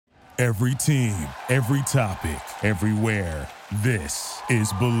Every team, every topic, everywhere. This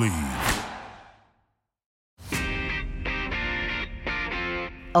is Believe.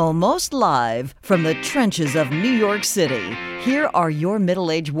 Almost live from the trenches of New York City, here are your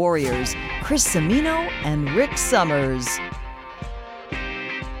middle-aged warriors, Chris Cimino and Rick Summers.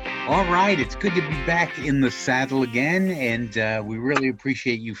 All right, it's good to be back in the saddle again, and we really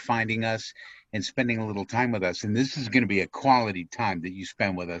appreciate you finding us and spending a little time with us. And this is going to be a quality time that you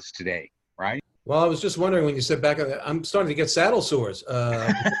spend with us today, right? Well, I was just wondering when you said back, I'm starting to get saddle sores.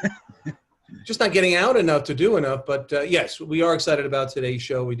 Just not getting out enough to do enough. But yes, we are excited about today's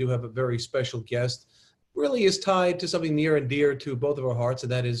show. We do have a very special guest. Really is tied to something near and dear to both of our hearts,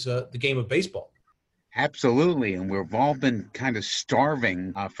 and that is the game of baseball. Absolutely, and we've all been kind of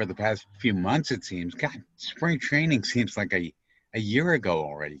starving for the past few months, it seems. God, spring training seems like a year ago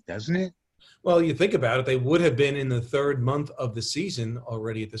already, doesn't it? Well, you think about it, they would have been in the third month of the season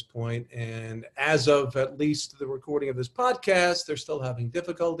already at this point, and as of at least the recording of this podcast, they're still having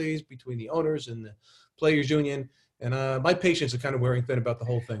difficulties between the owners and the players union, and my patience are kind of wearing thin about the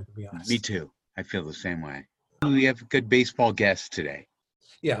whole thing, to be honest. Me too. I feel the same way. We have a good baseball guest today.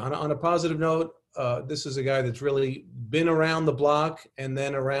 Yeah, on a positive note, this is a guy that's really been around the block and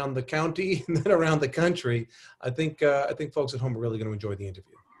then around the county and then around the country. I think folks at home are really going to enjoy the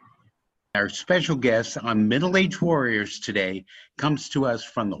interview. Our special guest on Middle-Aged Warriors today comes to us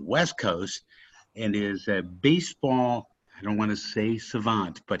from the West Coast and is a baseball, I don't want to say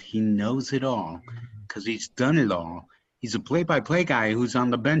savant, but he knows it all because he's done it all. He's a play-by-play guy who's on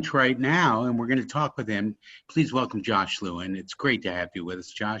the bench right now, and we're going to talk with him. Please welcome Josh Lewin. It's great to have you with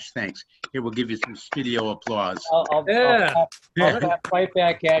us, Josh. Thanks. Here, we'll give you some studio applause. I'll tap right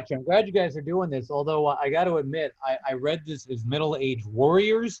back at you. I'm glad you guys are doing this, although I got to admit, I read this as Middle-Aged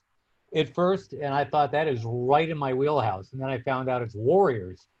Warriors at first, and I thought that is right in my wheelhouse. And then I found out it's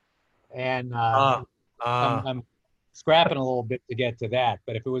Warriors. And I'm scrapping a little bit to get to that,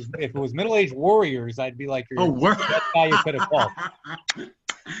 but if it was Middle-Aged Warriors, I'd be like, "You're the best guy you could have called."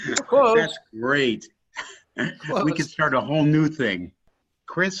 That's great. We could start a whole new thing.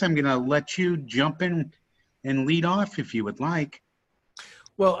 Chris, I'm going to let you jump in and lead off if you would like.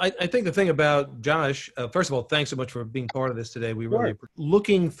 Well, I think the thing about Josh, first of all, thanks so much for being part of this today. We really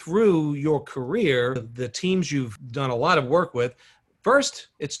looking through your career, the teams you've done a lot of work with. First,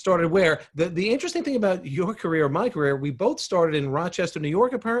 it started where? The interesting thing about your career, my career, we both started in Rochester, New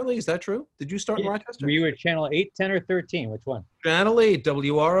York, apparently. Is that true? Did you start in Rochester? Were you at Channel 8, 10, or 13? Which one? Channel 8,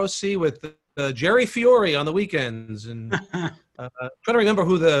 WROC with Jerry Fiore on the weekends. And trying to remember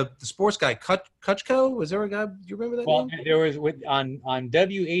who the sports guy, Kutchko? Was there a guy? Do you remember that name? There was on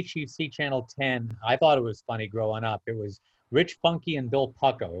WHEC Channel 10. I thought it was funny growing up. It was Rich Funky and Bill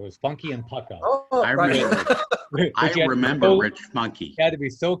Pucko. It was Funky and Pucko. Oh, I remember Rich Funky. You had to be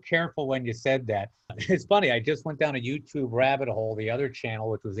so careful when you said that. It's funny. I just went down a YouTube rabbit hole, the other channel,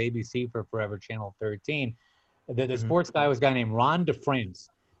 which was ABC for forever, Channel 13. The sports guy was a guy named Ron DeFrance.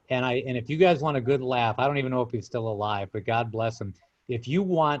 And if you guys want a good laugh, I don't even know if he's still alive, but God bless him. If you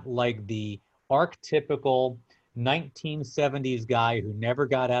want like the archetypical 1970s guy who never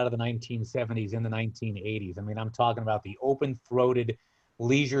got out of the 1970s in the 1980s. I mean, I'm talking about the open-throated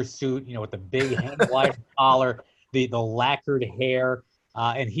leisure suit, with the big hand-wide collar, the lacquered hair,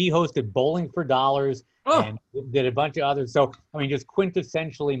 and he hosted Bowling for Dollars and did a bunch of others. So, I mean, just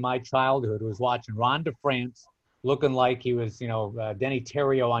quintessentially my childhood was watching Ron DeFrance looking like he was, Denny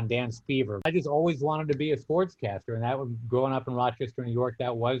Terrio on Dan Spivey. I just always wanted to be a sportscaster, and that was growing up in Rochester, New York.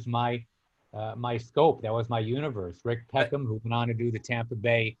 That was my scope. That was my universe. Rick Peckham, who went on to do the Tampa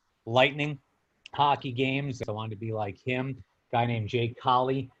Bay Lightning hockey games. I wanted to be like him. A guy named Jay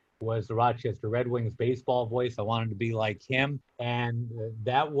Colley was the Rochester Red Wings baseball voice. I wanted to be like him. And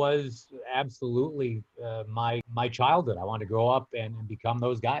that was absolutely my childhood. I wanted to grow up and become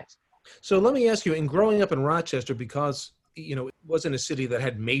those guys. So let me ask you, in growing up in Rochester, because, it wasn't a city that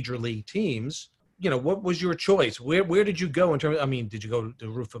had major league teams, what was your choice? Where did you go in terms of, did you go to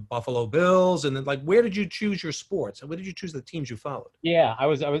root for Buffalo Bills? And then where did you choose your sports? Where did you choose the teams you followed? Yeah,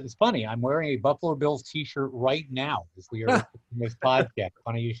 it's funny. I'm wearing a Buffalo Bills t-shirt right now as we are in this podcast.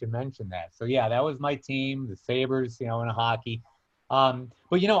 Funny you should mention that. So yeah, that was my team, the Sabres, in hockey.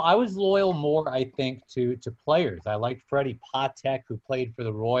 But I was loyal more, I think, to players. I liked Freddie Patek, who played for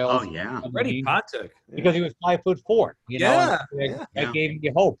the Royals. Oh yeah, Freddie Patek, because he was 5'4". That gave me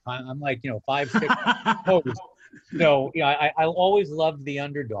hope. I'm like 5'6". So I always loved the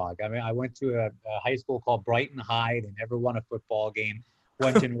underdog. I mean, I went to a high school called Brighton Hyde and never won a football game.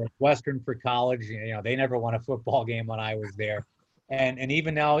 Went to Northwestern for college. They never won a football game when I was there. And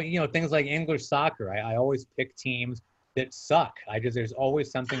even now, things like English soccer, I always pick teams that suck. There's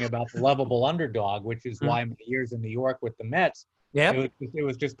always something about the lovable underdog, which is why my years in New York with the Mets, it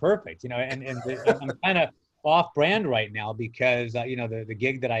was just perfect, I'm kind of off brand right now because, the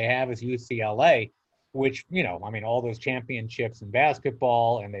gig that I have is UCLA, which, all those championships in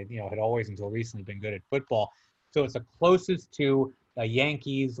basketball, and they, had always until recently been good at football. So it's the closest to a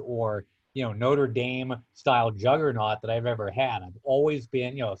Yankees or, Notre Dame style juggernaut that I've ever had. I've always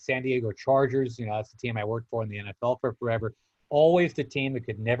been, San Diego Chargers, that's the team I worked for in the NFL for forever. Always the team that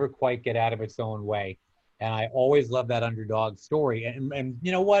could never quite get out of its own way. And I always loved that underdog story. And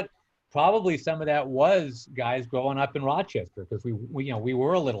you know what? Probably some of that was guys growing up in Rochester, because we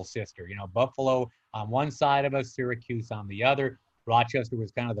were a little sister, Buffalo on one side of us, Syracuse on the other. Rochester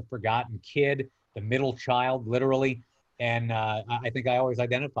was kind of the forgotten kid, the middle child, literally. And I think I always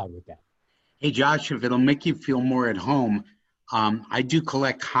identified with that. Hey, Josh, if it'll make you feel more at home, I do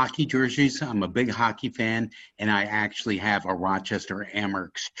collect hockey jerseys. I'm a big hockey fan, and I actually have a Rochester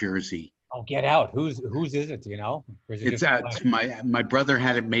Amerks jersey. Oh, get out. Whose is it, do you know? It's my brother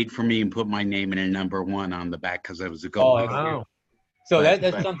had it made for me and put my name and a number 1 on the back because I was a goalie. Oh, wow. So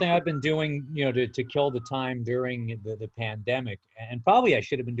that's something I've been doing, to kill the time during the pandemic. And probably I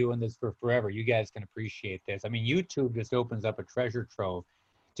should have been doing this for forever. You guys can appreciate this. I mean, YouTube just opens up a treasure trove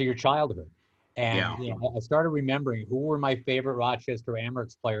to your childhood. And I started remembering who were my favorite Rochester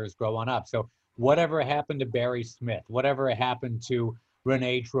Amerks players growing up. So whatever happened to Barry Smith, whatever happened to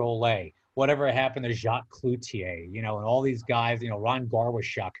Rene Drolet, whatever happened to Jacques Cloutier, and all these guys, Ron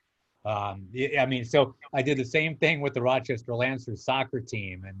Garwashuk. So I did the same thing with the Rochester Lancers soccer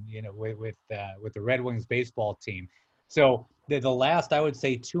team and, with the Red Wings baseball team. So the last, I would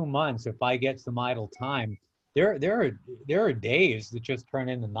say, 2 months, if I get some idle time, there are days that just turn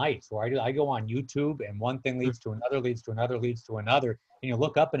into nights where I go on YouTube and one thing leads to another, leads to another, leads to another, and you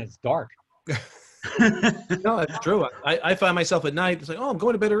look up and it's dark. No, that's true. I find myself at night, it's like, I'm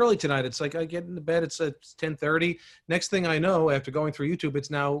going to bed early tonight. It's like I get into bed, it's 10:30. Next thing I know, after going through YouTube, it's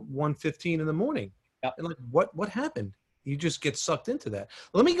now 1:15 in the morning. Yep. And like, what happened? You just get sucked into that.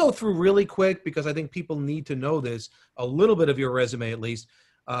 Let me go through really quick because I think people need to know this, a little bit of your resume at least.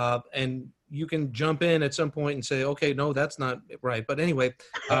 And you can jump in at some point and say, okay, no, that's not right. But anyway,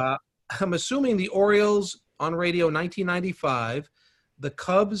 I'm assuming the Orioles on radio 1995, the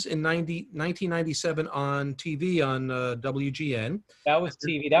Cubs in 1997 on TV on WGN. That was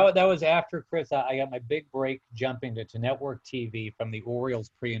TV. That was after, Chris, I got my big break jumping to network TV from the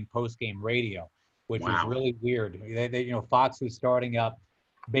Orioles pre and post game radio, which was really weird. They Fox was starting up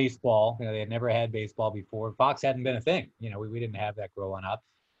baseball. They had never had baseball before. Fox hadn't been a thing. We didn't have that growing up,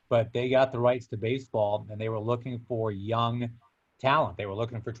 but they got the rights to baseball and they were looking for young talent. They were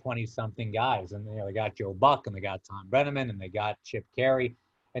looking for 20-something guys, and they got Joe Buck, and they got Tom Brenneman, and they got Chip Carey,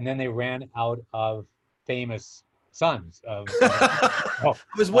 and then they ran out of famous sons. I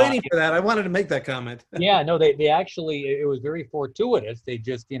was waiting for that. I wanted to make that comment. Yeah, no, they actually, it was very fortuitous. They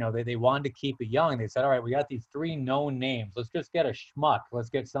just, they wanted to keep it young. They said, all right, we got these 3 known names. Let's just get a schmuck.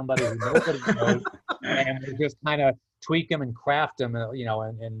 Let's get somebody who nobody knows, and we'll just kind of tweak them and craft them,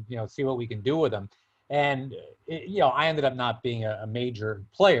 and see what we can do with them. And, I ended up not being a major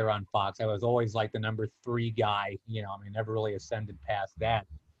player on Fox. I was always like the number 3 guy, never really ascended past that.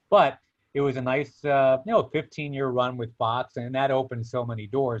 But it was a nice, 15-year run with Fox, and that opened so many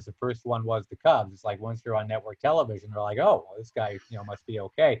doors. The first one was the Cubs. It's like once you're on network television, they're like, oh, well, this guy, must be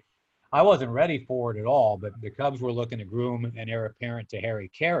okay. I wasn't ready for it at all, but the Cubs were looking to groom an heir apparent to Harry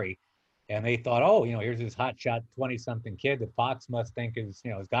Carey. And they thought, oh, here's this hotshot 20-something kid that Fox must think is,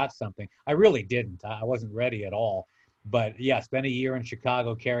 has got something. I really didn't. I wasn't ready at all. But yeah, spent a year in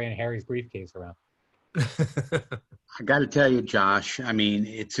Chicago carrying Harry's briefcase around. I got to tell you, Josh,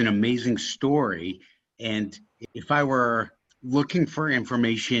 it's an amazing story. And if I were looking for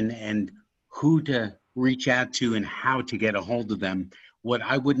information and who to reach out to and how to get a hold of them, what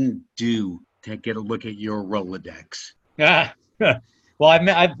I wouldn't do to get a look at your Rolodex. Well,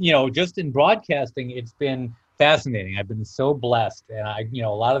 I've just in broadcasting, it's been fascinating. I've been so blessed. And a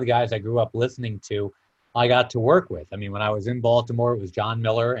lot of the guys I grew up listening to, I got to work with. When I was in Baltimore, it was John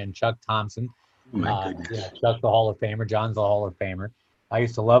Miller and Chuck Thompson. Oh my goodness. Chuck's the Hall of Famer. John's the Hall of Famer. I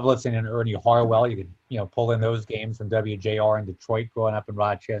used to love listening to Ernie Harwell. You could, pull in those games from WJR in Detroit growing up in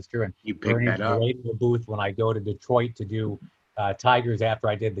Rochester. And you picked Ernie's that up. in the booth when I go to Detroit to do Tigers after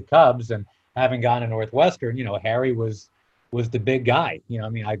I did the Cubs. And having gone to Northwestern, Harry was the big guy.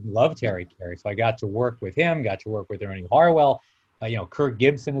 I loved Harry Carey. So I got to work with him, got to work with Ernie Harwell. Kirk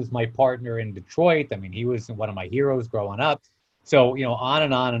Gibson is my partner in Detroit. He was one of my heroes growing up. So, on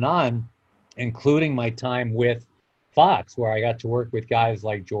and on and on, including my time with Fox, where I got to work with guys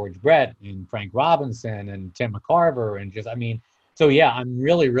like George Brett and Frank Robinson and Tim McCarver, and so yeah, I'm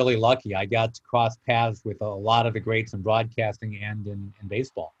really, really lucky. I got to cross paths with a lot of the greats in broadcasting and in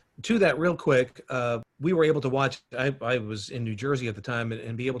baseball. To that real quick, we were able to watch, I was in New Jersey at the time,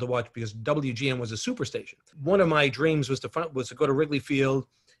 and be able to watch because WGN was a superstation. One of my dreams was to go to Wrigley Field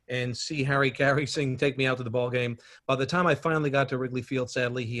and see Harry Carey sing "Take Me Out to the Ball Game." By the time I finally got to Wrigley Field,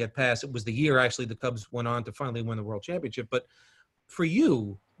 sadly, he had passed. It was the year, actually, the Cubs went on to finally win the World Championship. But for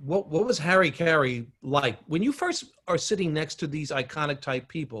you, what was Harry Carey like? When you first are sitting next to these iconic type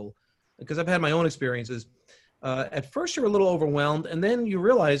people, because I've had my own experiences, at first you're a little overwhelmed, and then you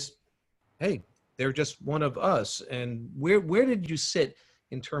realize, hey, they're just one of us. And where did you sit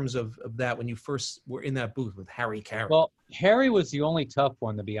in terms of that when you first were in that booth with Harry Carey? Well, Harry was the only tough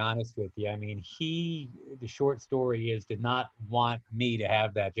one, to be honest with you. I mean, the short story is, did not want me to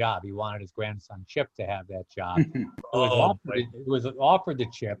have that job. He wanted his grandson Chip to have that job. It was offered to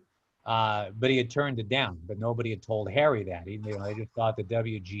Chip, but he had turned it down. But nobody had told Harry that. They just thought that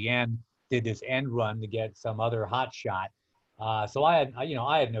WGN did this end run to get some other hot shot. So I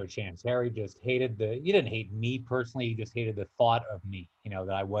had no chance. Harry just hated he didn't hate me personally. He just hated the thought of me, that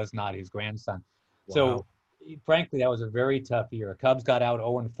I was not his grandson. Wow. So frankly, that was a very tough year. Cubs got out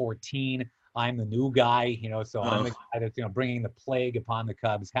 0-14. I'm the new guy, so I'm the guy that's, bringing the plague upon the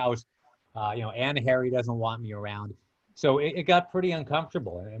Cubs house. And Harry doesn't want me around. So it got pretty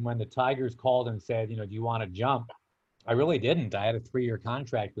uncomfortable. And when the Tigers called and said, do you want to jump? I really didn't. I had a 3-year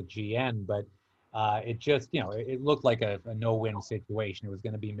contract with GN, but it just, it looked like a no-win situation. It was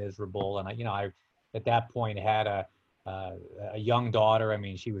going to be miserable. And I at that point had a young daughter. I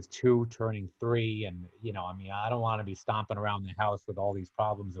mean, she was 2 turning 3. And, I don't want to be stomping around the house with all these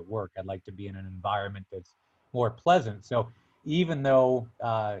problems at work. I'd like to be in an environment that's more pleasant. So even though,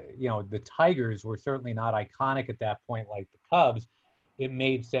 the Tigers were certainly not iconic at that point, like the Cubs, it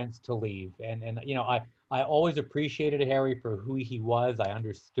made sense to leave. And I always appreciated Harry for who he was. I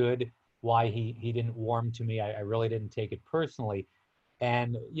understood why he didn't warm to me. I really didn't take it personally.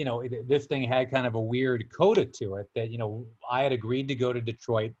 And, this thing had kind of a weird coda to it that, I had agreed to go to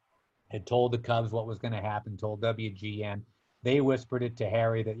Detroit, had told the Cubs what was going to happen, told WGN. They whispered it to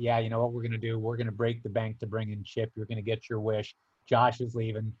Harry that, yeah, you know what we're going to do? We're going to break the bank to bring in Chip. You're going to get your wish. Josh is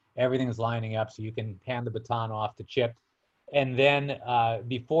leaving. Everything's lining up so you can hand the baton off to Chip. And then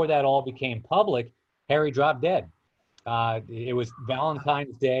before that all became public, Harry dropped dead. It was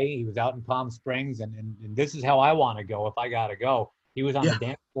Valentine's Day. He was out in Palm Springs, and this is how I want to go if I got to go. He was on the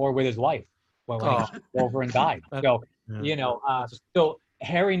dance floor with his wife when he came over and died. So, so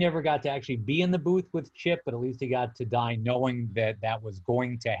Harry never got to actually be in the booth with Chip, but at least he got to die knowing that was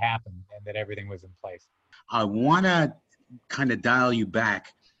going to happen and that everything was in place. I want to kind of dial you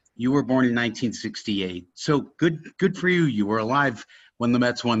back. You were born in 1968. So good for you. You were alive when the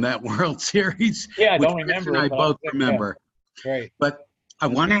Mets won that World Series. Yeah, I don't remember. Chris and I both remember. Yeah. Right. But I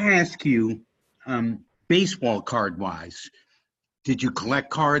want to ask you, baseball card-wise, did you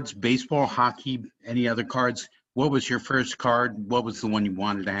collect cards, baseball, hockey, any other cards? What was your first card? What was the one you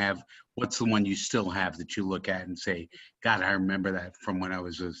wanted to have? What's the one you still have that you look at and say, God, I remember that from when I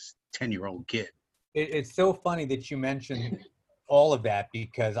was a 10-year-old kid? It's so funny that you mentioned all of that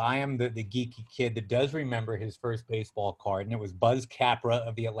because I am the geeky kid that does remember his first baseball card, and it was Buzz Capra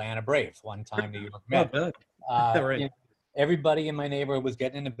of the Atlanta Braves, one-time New York Met. Right. Everybody in my neighborhood was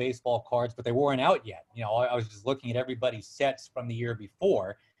getting into baseball cards, but they weren't out yet. I was just looking at everybody's sets from the year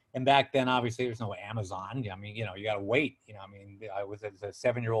before. And back then, obviously, there's no Amazon. I mean, you got to wait. I was as a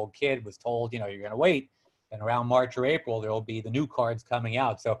 7-year-old kid was told, you're going to wait. And around March or April, there will be the new cards coming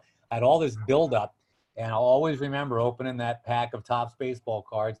out. So I had all this buildup. And I'll always remember opening that pack of Topps baseball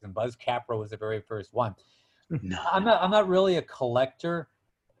cards. And Buzz Capra was the very first one. No. I'm not really a collector.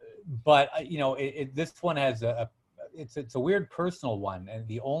 But, this one has it's a weird personal one. And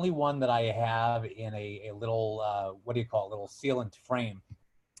the only one that I have in a little, little sealant frame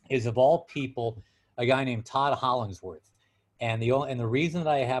is, of all people, a guy named Todd Hollandsworth. And the reason that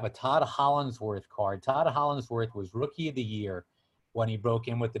I have a Todd Hollandsworth card, Todd Hollandsworth was Rookie of the Year when he broke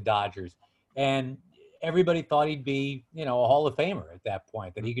in with the Dodgers. And everybody thought he'd be, a Hall of Famer at that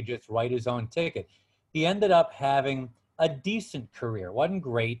point, that he could just write his own ticket. He ended up having a decent career. Wasn't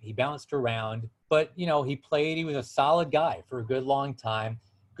great. He bounced around, but, he played. He was a solid guy for a good long time.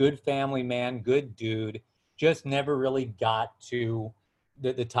 Good family man, good dude. Just never really got to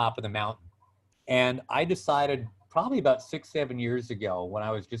the top of the mountain. And I decided probably about 6-7 years ago when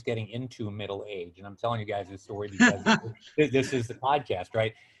I was just getting into middle age, and I'm telling you guys this story because this is the podcast,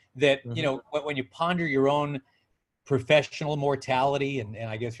 right? That, when you ponder your own professional mortality and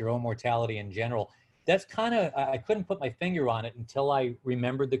I guess your own mortality in general, that's kind of, I couldn't put my finger on it until I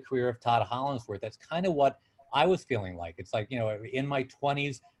remembered the career of Todd Hollandsworth. That's kind of what I was feeling like. It's like, in my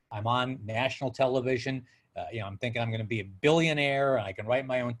 20s, I'm on national television. I'm thinking I'm going to be a billionaire and I can write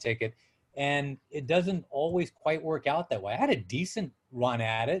my own ticket. And it doesn't always quite work out that way. I had a decent run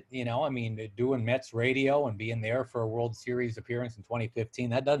at it, doing Mets radio and being there for a World Series appearance in 2015.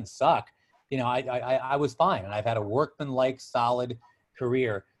 That doesn't suck. I was fine, and I've had a workman-like, solid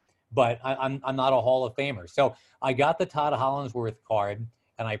career, but I'm not a Hall of Famer. So I got the Todd Hollandsworth card,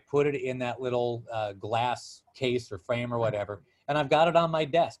 and I put it in that little glass case or frame or whatever, and I've got it on my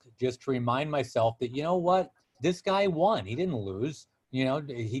desk just to remind myself that, you know what, this guy won. He didn't lose.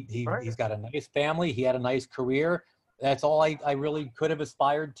 He's got a nice family. He had a nice career. That's all I really could have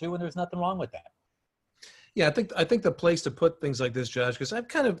aspired to, and there's nothing wrong with that. Yeah, I think the place to put things like this, Josh, because I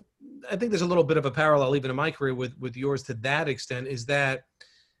think there's a little bit of a parallel even in my career with yours to that extent, is that,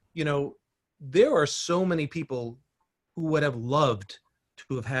 there are so many people who would have loved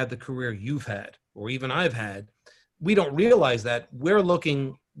to have had the career you've had, or even I've had. We don't realize that. We're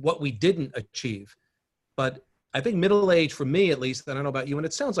looking what we didn't achieve. But I think middle age, for me at least, and I don't know about you, and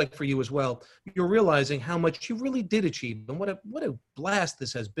it sounds like for you as well, you're realizing how much you really did achieve, and what a blast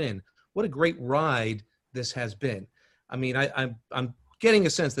this has been. What a great ride this has been. I mean, I'm getting a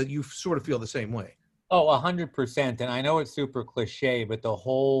sense that you sort of feel the same way. Oh, 100%. And I know it's super cliche, but the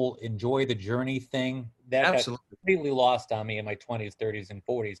whole enjoy the journey thing, that got completely lost on me in my 20s, 30s, and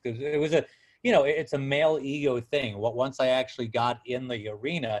 40s, because it was it's a male ego thing. Once I actually got in the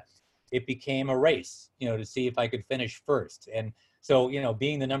arena, it became a race, to see if I could finish first. And so,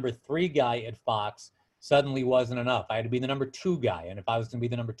 being the number 3 guy at Fox suddenly wasn't enough. I had to be the number 2 guy. And if I was going to be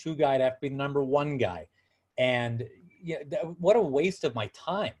the number 2 guy, I'd have to be the number 1 guy. And what a waste of my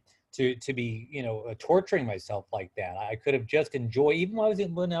time to be, torturing myself like that. I could have just enjoyed, even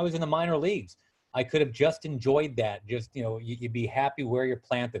when I was in the minor leagues, I could have just enjoyed that. Just, you'd be happy where you're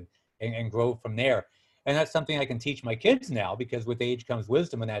planted and grow from there. And that's something I can teach my kids now, because with age comes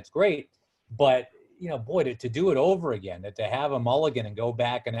wisdom, and that's great. But, boy, to do it over again, to have a mulligan and go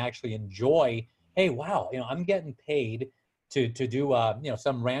back and actually enjoy, hey, wow, I'm getting paid to do,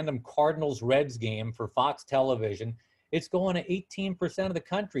 some random Cardinals-Reds game for Fox Television. It's going to 18% of the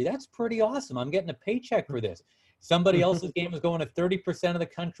country. That's pretty awesome. I'm getting a paycheck for this. Somebody else's game is going to 30% of the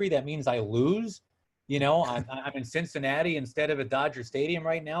country. That means I lose. I'm in Cincinnati instead of at Dodger Stadium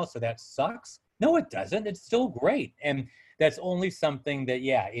right now, so that sucks. No, it doesn't. It's still great. And that's only something that,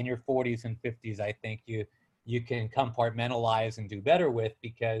 in your 40s and 50s, I think you can compartmentalize and do better with,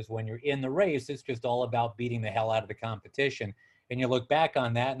 because when you're in the race, it's just all about beating the hell out of the competition. And you look back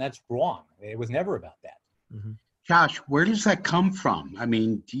on that, and that's wrong. It was never about that. Mm-hmm. Josh, where does that come from? I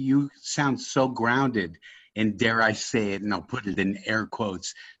mean, you sound so grounded and, dare I say it, and I'll put it in air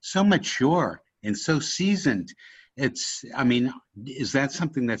quotes, so mature and so seasoned. Is that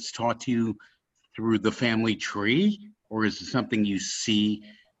something that's taught to you through the family tree, or is it something you see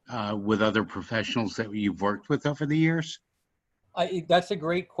with other professionals that you've worked with over the years? That's a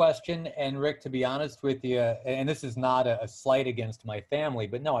great question. And Rick, to be honest with you, and this is not a slight against my family,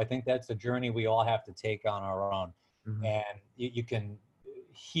 but no, I think that's a journey we all have to take on our own. Mm-hmm. And you can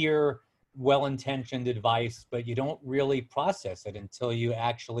hear well-intentioned advice, but you don't really process it until you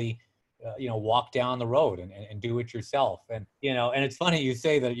actually walk down the road and do it yourself. And, and it's funny you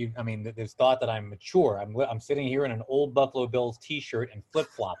say that there's thought that I'm mature. I'm sitting here in an old Buffalo Bills t-shirt and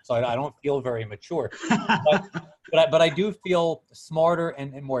flip-flops, so I don't feel very mature, but I do feel smarter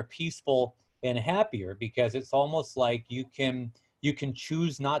and more peaceful and happier, because it's almost like you can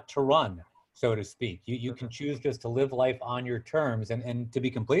choose not to run, so to speak. You can choose just to live life on your terms. And to be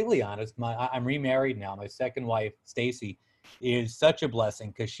completely honest, I'm remarried now. My second wife, Stacy, is such a blessing,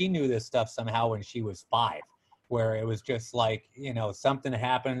 because she knew this stuff somehow when she was 5, where it was just like, something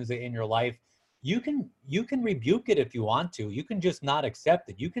happens in your life. You can rebuke it if you want to. You can just not accept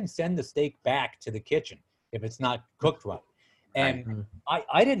it. You can send the steak back to the kitchen if it's not cooked right. And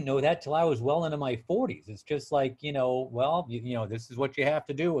I didn't know that till I was well into my 40s. It's just like, this is what you have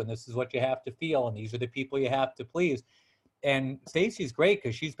to do, and this is what you have to feel, and these are the people you have to please. And Stacy's great,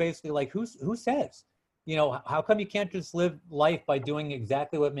 because she's basically like, who says? How come you can't just live life by doing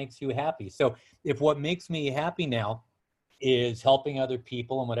exactly what makes you happy? So if what makes me happy now is helping other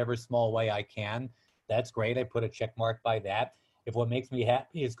people in whatever small way I can, that's great. I put a check mark by that. If what makes me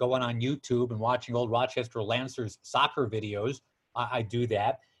happy is going on YouTube and watching old Rochester Lancers soccer videos, I do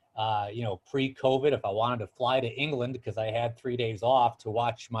that. Pre-COVID, if I wanted to fly to England because I had 3 days off to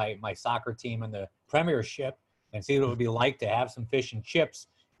watch my soccer team in the Premiership and see what it would be like to have some fish and chips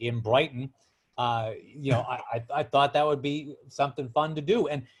in Brighton, I thought that would be something fun to do.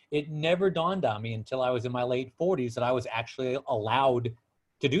 And it never dawned on me until I was in my late 40s that I was actually allowed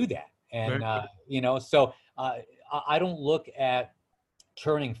to do that. And, I don't look at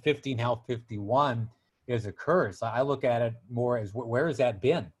turning 50, now 51, as a curse. I look at it more as where has that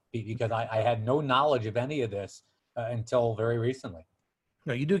been? Because I had no knowledge of any of this until very recently.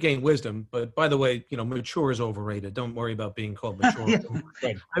 No, you do gain wisdom, but by the way, mature is overrated. Don't worry about being called mature.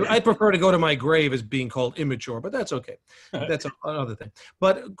 Yeah. I prefer to go to my grave as being called immature, but that's okay. That's another thing.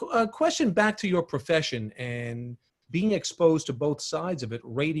 But a question back to your profession and being exposed to both sides of it,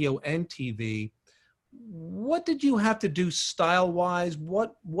 radio and TV. What did you have to do style-wise?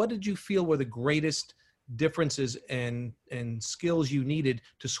 What did you feel were the greatest differences and skills you needed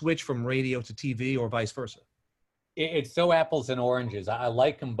to switch from radio to TV or vice versa? It's so apples and oranges. I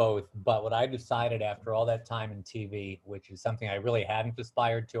like them both, but what I decided after all that time in TV, which is something I really hadn't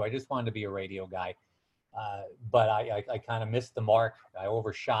aspired to, I just wanted to be a radio guy. But I kind of missed the mark. I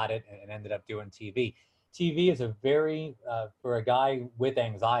overshot it and ended up doing TV. TV is a very, for a guy with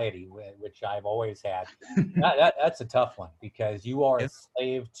anxiety, which I've always had, that's a tough one because you are a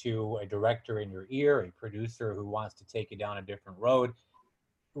slave to a director in your ear, a producer who wants to take you down a different road.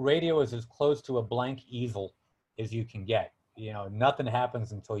 Radio is as close to a blank easel as you can get. Nothing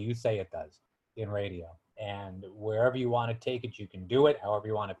happens until you say it does in radio. And wherever you want to take it, you can do it. However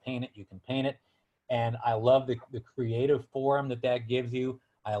you want to paint it, you can paint it. And I love the creative forum that gives you.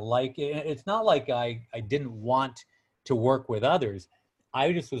 I like it. It's not like I didn't want to work with others.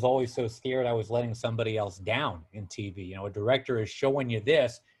 I just was always so scared I was letting somebody else down in TV. A director is showing you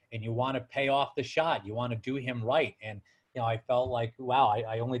this and you want to pay off the shot. You want to do him right. And, I felt like, wow,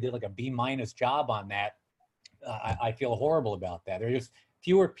 I only did like a B- job on that. I feel horrible about that. There are just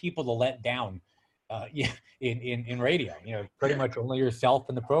fewer people to let down in radio, pretty much only yourself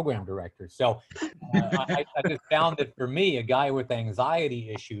and the program director. So I just found that for me, a guy with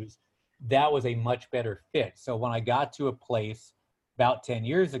anxiety issues, that was a much better fit. So when I got to a place about 10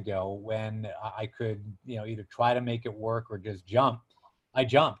 years ago when I could, either try to make it work or just jump, I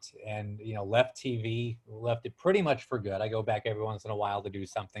jumped and, left TV, left it pretty much for good. I go back every once in a while to do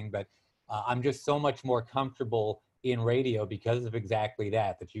something, but I'm just so much more comfortable in radio because of exactly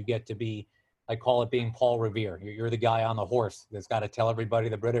that you get to be, I call it being Paul Revere. You're the guy on the horse that's got to tell everybody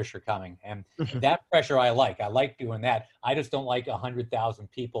the British are coming. And that pressure I like. I like doing that. I just don't like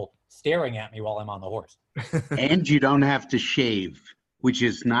 100,000 people staring at me while I'm on the horse. And you don't have to shave, which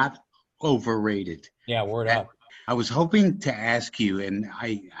is not overrated. Yeah, word up. I was hoping to ask you, and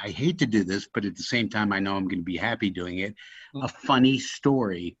I hate to do this, but at the same time, I know I'm going to be happy doing it, a funny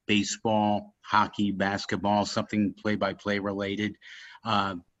story, baseball, hockey, basketball, something play-by-play related,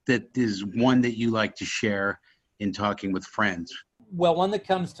 that is one that you like to share in talking with friends. Well, one that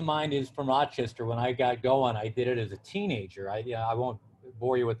comes to mind is from Rochester. When I got going, I did it as a teenager. I won't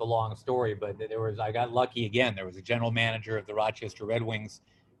bore you with the long story, but I got lucky again. There was a general manager of the Rochester Red Wings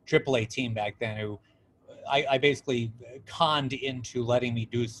AAA team back then who I basically conned into letting me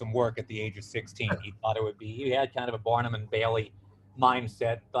do some work at the age of 16. He thought it would be, he had kind of a Barnum and Bailey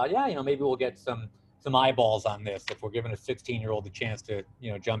mindset. Thought, maybe we'll get some eyeballs on this if we're giving a 16-year-old the chance to,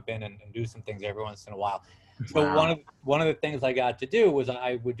 jump in and do some things every once in a while. So Wow. one of the things I got to do was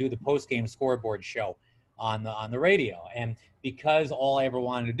I would do the post-game scoreboard show on the radio. And because all I ever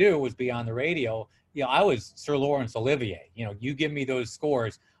wanted to do was be on the radio, I was Sir Laurence Olivier. You give me those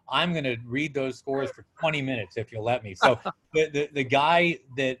scores, I'm going to read those scores for 20 minutes if you'll let me. So the guy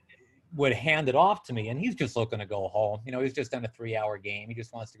that would hand it off to me, and he's just looking to go home. He's just done a 3-hour game. He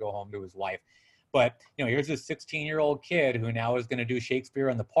just wants to go home to his wife. But, here's this 16-year-old kid who now is going to do Shakespeare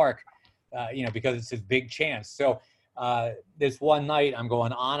in the Park, because it's his big chance. So this one night I'm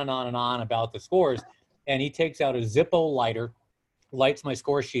going on and on and on about the scores, and he takes out a Zippo lighter, lights my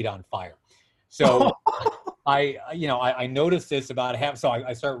score sheet on fire. So I noticed this about half. So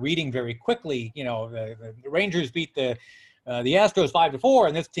I start reading very quickly. The Rangers beat the Astros 5-4,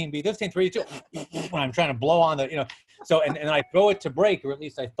 and this team beat this team 3-2. When I'm trying to blow on the, so and I throw it to break, or at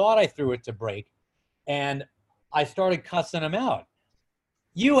least I thought I threw it to break, and I started cussing him out.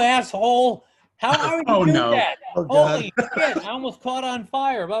 You asshole! How are you doing that? Oh, God. Holy shit! I almost caught on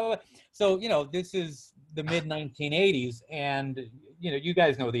fire. Blah, blah, blah. So this is the mid 1980s, and you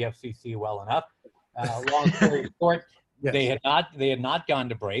guys know the FCC well enough. Long story short, Yes. they had not gone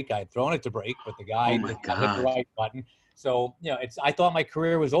to break. I had thrown it to break, but the guy Oh my did not hit the God. right button. So I thought my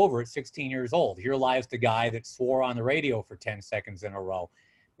career was over at 16 years old. Here lies the guy that swore on the radio for 10 seconds in a row.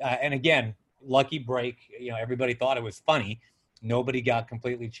 And again, lucky break. Everybody thought it was funny. Nobody got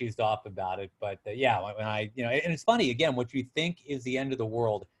completely cheesed off about it. But when and it's funny again. What you think is the end of the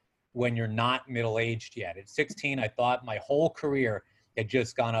world when you're not middle-aged yet. At 16, I thought my whole career had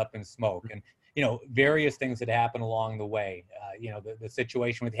just gone up in smoke. And, various things that happened along the way. The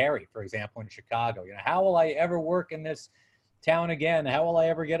situation with Harry, for example, in Chicago. How will I ever work in this town again? How will I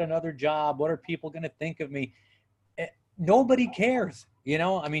ever get another job? What are people going to think of me? Nobody cares. You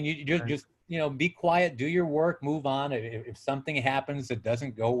just be quiet, do your work, move on. If something happens that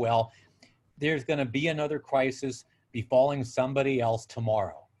doesn't go well, there's going to be another crisis befalling somebody else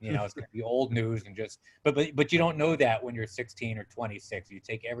tomorrow. It's going to be old news and but you don't know that when you're 16 or 26. You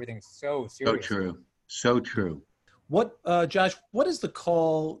take everything so seriously. So true. What, Josh, what is the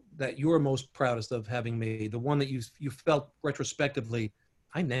call that you're most proudest of having made? The one that you felt retrospectively,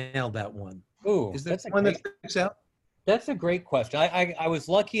 I nailed that one. Ooh, is there one that sticks out? That's a great question. I was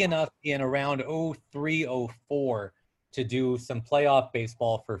lucky enough in around 03, 04 to do some playoff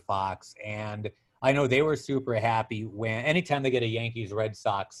baseball for Fox. And I know they were super happy when anytime they get a Yankees Red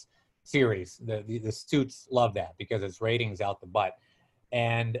Sox series, the suits love that because it's ratings out the butt.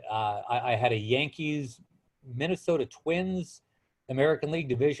 And I had a Yankees Minnesota Twins American League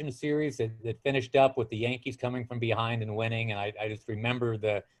Division Series that finished up with the Yankees coming from behind and winning. And I just remember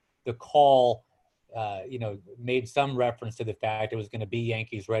the call, made some reference to the fact it was going to be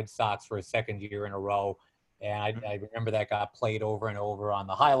Yankees Red Sox for a second year in a row. And I remember that got played over and over on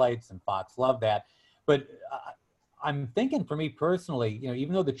the highlights, and Fox loved that. But I'm thinking for me personally,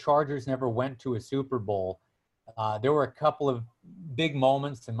 even though the Chargers never went to a Super Bowl, there were a couple of big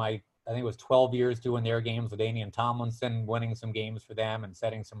moments in I think it was 12 years doing their games with Damian Tomlinson, winning some games for them and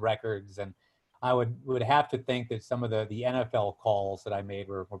setting some records. And I would have to think that some of the NFL calls that I made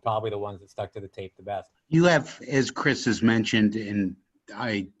were probably the ones that stuck to the tape the best. You have, as Chris has mentioned, and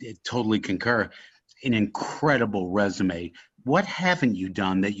I totally concur, an incredible resume. What haven't you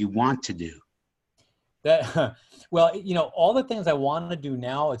done that you want to do? Well, all the things I want to do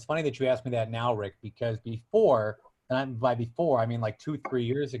now, it's funny that you asked me that now, Rick, because before, and by before, I mean like 2-3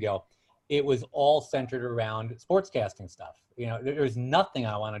 years ago, it was all centered around sportscasting stuff. There's nothing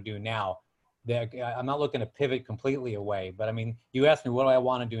I want to do now. I'm not looking to pivot completely away, but I mean, you asked me what do I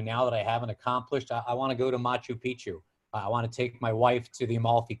want to do now that I haven't accomplished? I want to go to Machu Picchu. I want to take my wife to the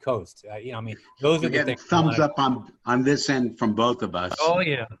Amalfi Coast. Those are the things. Thumbs up on this end from both of us. Oh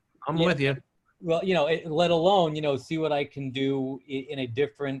yeah, I'm with you. Well, let alone, see what I can do in a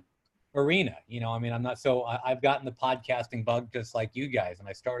different arena. I'm not, so I've gotten the podcasting bug just like you guys. And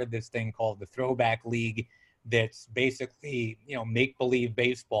I started this thing called the Throwback League. That's basically, make-believe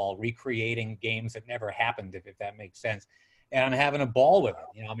baseball, recreating games that never happened, if that makes sense. And I'm having a ball with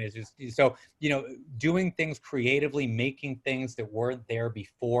it. It's just, so, doing things creatively, making things that weren't there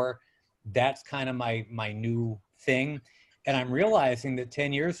before, that's kind of my new thing. And I'm realizing that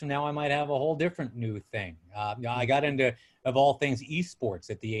 10 years from now, I might have a whole different new thing. I got into, of all things, esports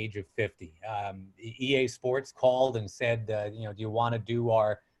at the age of 50. EA Sports called and said, do you want to do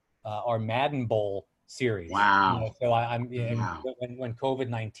our Madden Bowl series? Wow. So when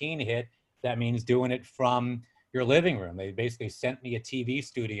COVID-19 hit, that means doing it from your living room. They basically sent me a TV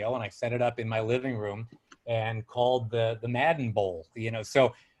studio, and I set it up in my living room and called the Madden Bowl.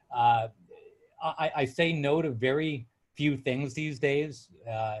 So I say no to very few things these days,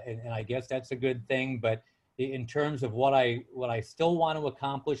 and I guess that's a good thing. But in terms of what I still want to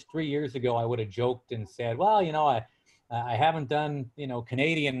accomplish, 3 years ago I would have joked and said, well, I haven't done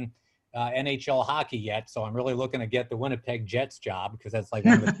Canadian NHL hockey yet, so I'm really looking to get the Winnipeg Jets job, because that's like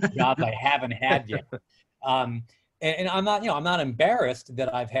one of the jobs I haven't had yet. And I'm not, I'm not embarrassed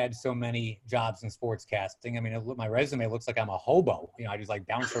that I've had so many jobs in sportscasting. I mean, my resume looks like I'm a hobo. I just like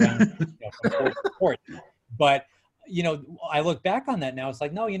bounce around from sport to sport. But I look back on that now. It's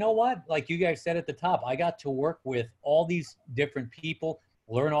like, no, you know what? Like you guys said at the top, I got to work with all these different people,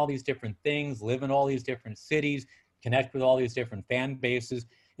 learn all these different things, live in all these different cities, connect with all these different fan bases.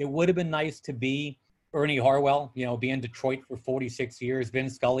 It would have been nice to be Ernie Harwell, be in Detroit for 46 years. Vin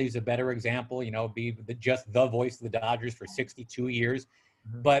Scully's a better example, be just the voice of the Dodgers for 62 years.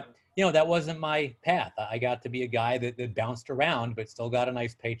 Mm-hmm. But, that wasn't my path. I got to be a guy that bounced around, but still got a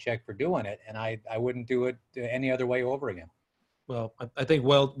nice paycheck for doing it. And I wouldn't do it any other way over again. Well, I think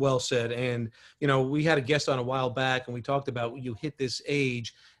well said. And, we had a guest on a while back, and we talked about you hit this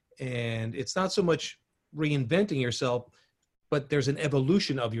age, and it's not so much reinventing yourself, but there's an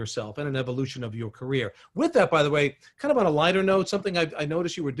evolution of yourself and an evolution of your career. With that, by the way, kind of on a lighter note, something I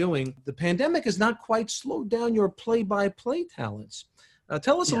noticed you were doing, the pandemic has not quite slowed down your play-by-play talents.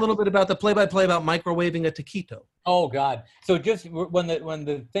 Tell us a little bit about the play-by-play about microwaving a taquito. Oh, God. So just when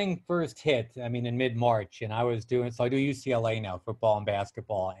the thing first hit, I mean, in mid-March, and I do UCLA now, football and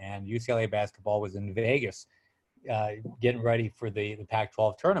basketball, and UCLA basketball was in Vegas getting ready for the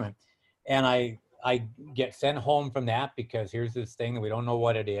Pac-12 tournament. And I get sent home from that because here's this thing that we don't know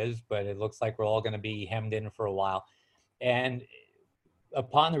what it is, but it looks like we're all going to be hemmed in for a while. And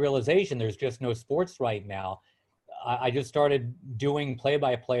upon the realization there's just no sports right now, I just started doing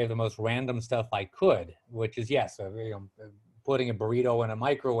play-by-play of the most random stuff I could, which is, putting a burrito in a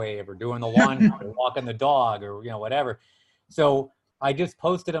microwave or doing the laundry or walking the dog or, whatever. So I just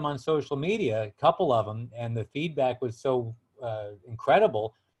posted them on social media, a couple of them, and the feedback was so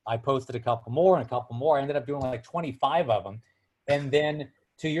incredible. I posted a couple more and a couple more. I ended up doing like 25 of them. And then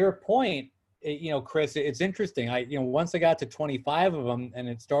to your point, Chris, it's interesting. Once I got to 25 of them and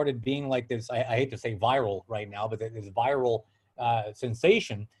it started being like this, I hate to say viral right now, but this viral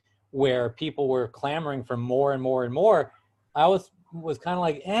sensation where people were clamoring for more and more and more, I was kind of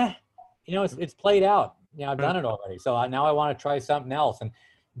like, it's played out. I've done it already. So now I want to try something else. And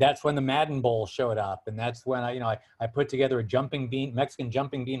that's when the Madden Bowl showed up. And that's when I put together a Mexican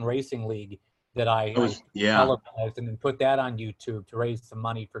jumping bean racing league that I televised and then put that on YouTube to raise some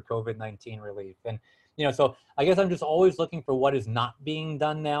money for COVID-19 relief. And, so I guess I'm just always looking for what is not being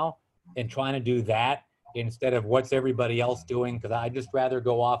done now and trying to do that instead of what's everybody else doing. Cause I'd just rather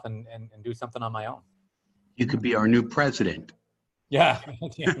go off and do something on my own. You could be our new president. Yeah.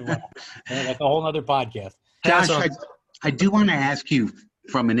 That's a whole other podcast. Josh, I do want to ask you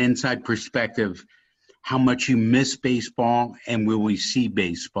from an inside perspective, how much you miss baseball and will we see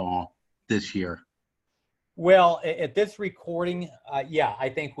baseball this year? Well, at this recording,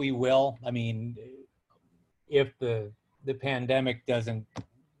 I think we will. I mean, if the pandemic doesn't,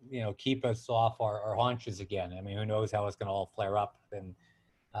 keep us off our haunches again, I mean, who knows how it's going to all flare up. And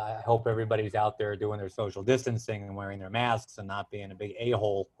I hope everybody's out there doing their social distancing and wearing their masks and not being a big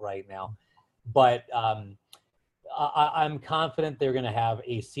a-hole right now. But I'm confident they're going to have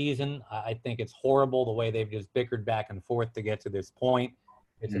a season. I think it's horrible the way they've just bickered back and forth to get to this point.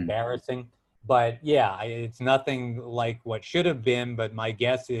 It's embarrassing. But, it's nothing like what should have been. But my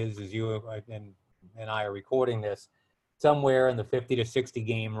guess is you and I are recording this, somewhere in the 50 to 60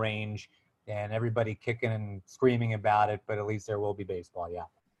 game range, and everybody kicking and screaming about it. But at least there will be baseball, yeah.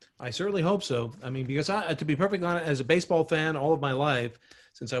 I certainly hope so. I mean, because to be perfectly honest, as a baseball fan all of my life,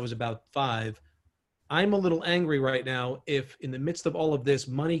 since I was about 5, I'm a little angry right now if in the midst of all of this,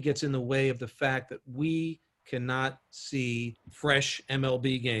 money gets in the way of the fact that we cannot see fresh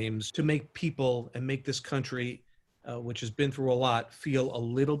MLB games to make people and make this country, which has been through a lot, feel a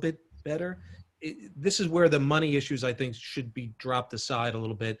little bit better. This is where the money issues, I think, should be dropped aside a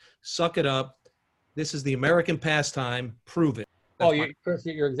little bit. Suck it up. This is the American pastime. Prove it. Chris,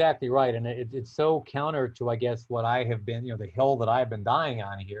 you're exactly right. And it's so counter to, I guess, what I have been, the hill that I've been dying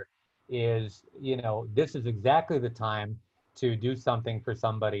on here is, this is exactly the time to do something for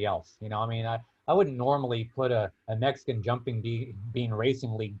somebody else. I wouldn't normally put a Mexican jumping bean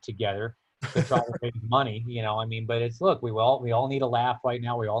racing league together to try to raise money, but it's, look, we all need a laugh right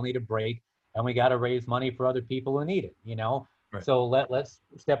now. We all need a break, and we got to raise money for other people who need it, Right. So let's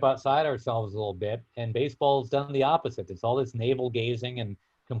step outside ourselves a little bit. And baseball's done the opposite. It's all this navel gazing and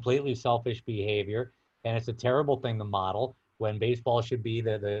completely selfish behavior. And it's a terrible thing to model when baseball should be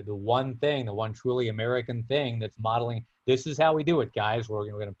the one thing, the one truly American thing that's modeling. This is how we do it, guys. We're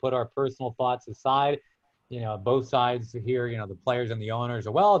going to put our personal thoughts aside. Both sides here, the players and the owners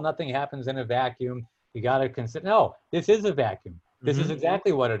are, well, nothing happens in a vacuum. You got to consider, no, this is a vacuum. This is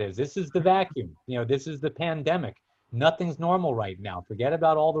exactly what it is. This is the vacuum. This is the pandemic. Nothing's normal right now. Forget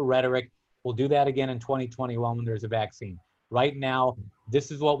about all the rhetoric. We'll do that again in 2021 when there's a vaccine. Right now,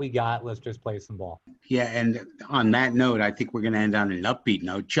 this is what we got. Let's just play some ball. Yeah, and on that note, I think we're going to end on an upbeat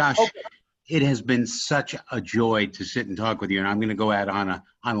note. Josh, It has been such a joy to sit and talk with you, and I'm going to go out on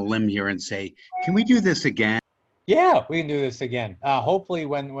a limb here and say, can we do this again? Yeah, we can do this again. Hopefully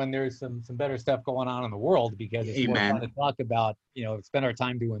when there's some better stuff going on in the world, because it's more fun to talk about, spend our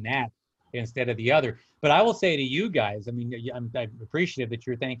time doing that instead of the other. But I will say to you guys, I mean, I'm appreciative that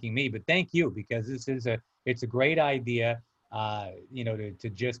you're thanking me, but thank you, because it's a great idea, to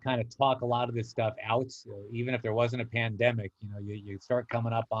just kind of talk a lot of this stuff out. Even if there wasn't a pandemic, you start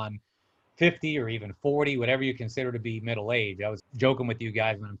coming up on 50 or even 40, whatever you consider to be middle age. I was joking with you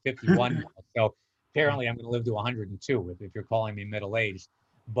guys when I'm 51 now, so apparently I'm going to live to 102 if you're calling me middle aged.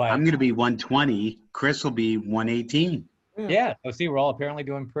 But I'm going to be 120. Chris will be 118. Yeah. So see, we're all apparently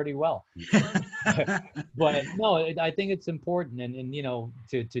doing pretty well. But no, I think it's important, and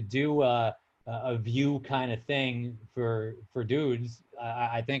to do a view kind of thing for dudes,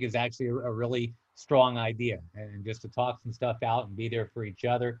 I think is actually a really strong idea, and just to talk some stuff out and be there for each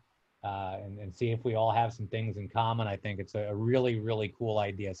other, and see if we all have some things in common. I think it's a really, really cool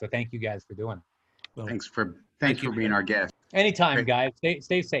idea. So thank you guys for doing it. Well, Thanks for you, being our guest. Anytime, Great. guys.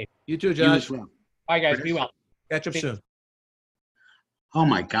 Stay safe. You too, You Josh. as well. All right, guys. Chris? Be well. Catch up soon. Oh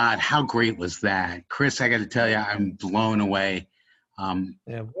my God, how great was that, Chris? I got to tell you, I'm blown away.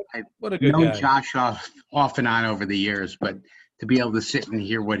 Yeah, I've what a good known guy. Josh off and on over the years, but to be able to sit and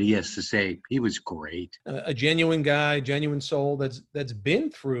hear what he has to say, he was great. A genuine guy, genuine soul that's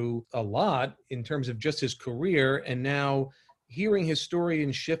been through a lot in terms of just his career, and now hearing his story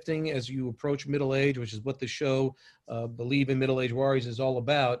and shifting as you approach middle age, which is what the show Believe in Middle Age Warriors is all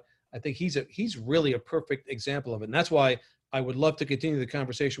about. I think he's really a perfect example of it, and that's why I would love to continue the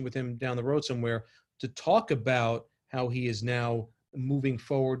conversation with him down the road somewhere to talk about how he is now moving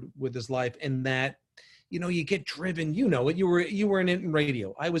forward with his life, and that, you know, you get driven, you know it, you were in it in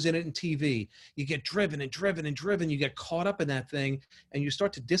radio. I was in it in TV. You get driven. You get caught up in that thing, and you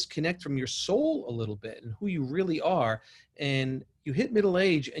start to disconnect from your soul a little bit and who you really are. And you hit middle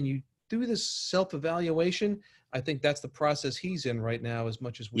age and you do this self-evaluation. I think that's the process he's in right now as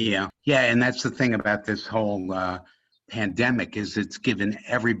much as we are. Yeah, and that's the thing about this whole pandemic is it's given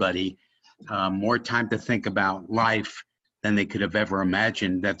everybody more time to think about life than they could have ever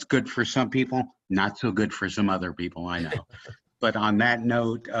imagined. That's good for some people, not so good for some other people, I know. But on that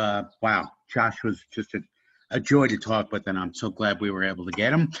note, wow, Josh was just a joy to talk with, and I'm so glad we were able to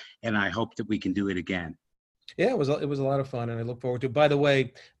get him, and I hope that we can do it again. Yeah, it was a lot of fun, and I look forward to it. By the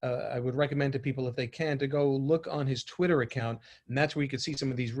way, I would recommend to people, if they can, to go look on his Twitter account, and that's where you can see some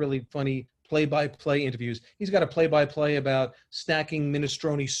of these really funny play-by-play interviews. He's got a play-by-play about stacking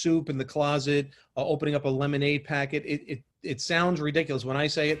minestrone soup in the closet, opening up a lemonade packet. It sounds ridiculous when I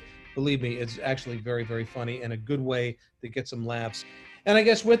say it. Believe me, it's actually very, very funny and a good way to get some laughs. And I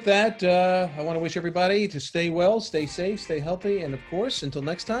guess with that, I want to wish everybody to stay well, stay safe, stay healthy, and of course, until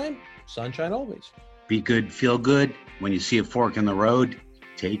next time, sunshine always. Be good, feel good. When you see a fork in the road,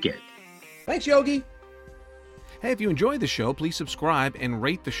 take it. Thanks, Yogi. Hey, if you enjoyed the show, please subscribe and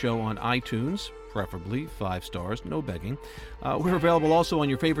rate the show on iTunes, preferably 5 stars, no begging. We're available also on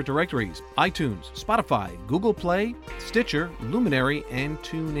your favorite directories: iTunes, Spotify, Google Play, Stitcher, Luminary, and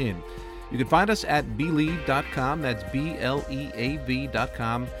TuneIn. You can find us at Bleav.com, that's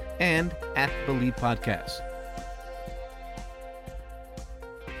BLEAV.com, and at Believe Podcasts.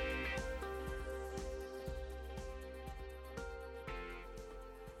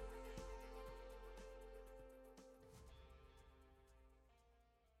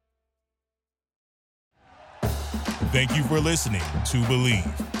 Thank you for listening to Believe.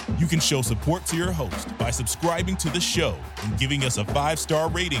 You can show support to your host by subscribing to the show and giving us a 5-star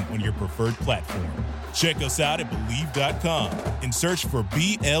rating on your preferred platform. Check us out at Bleav.com and search for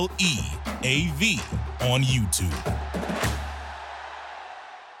BLEAV on YouTube.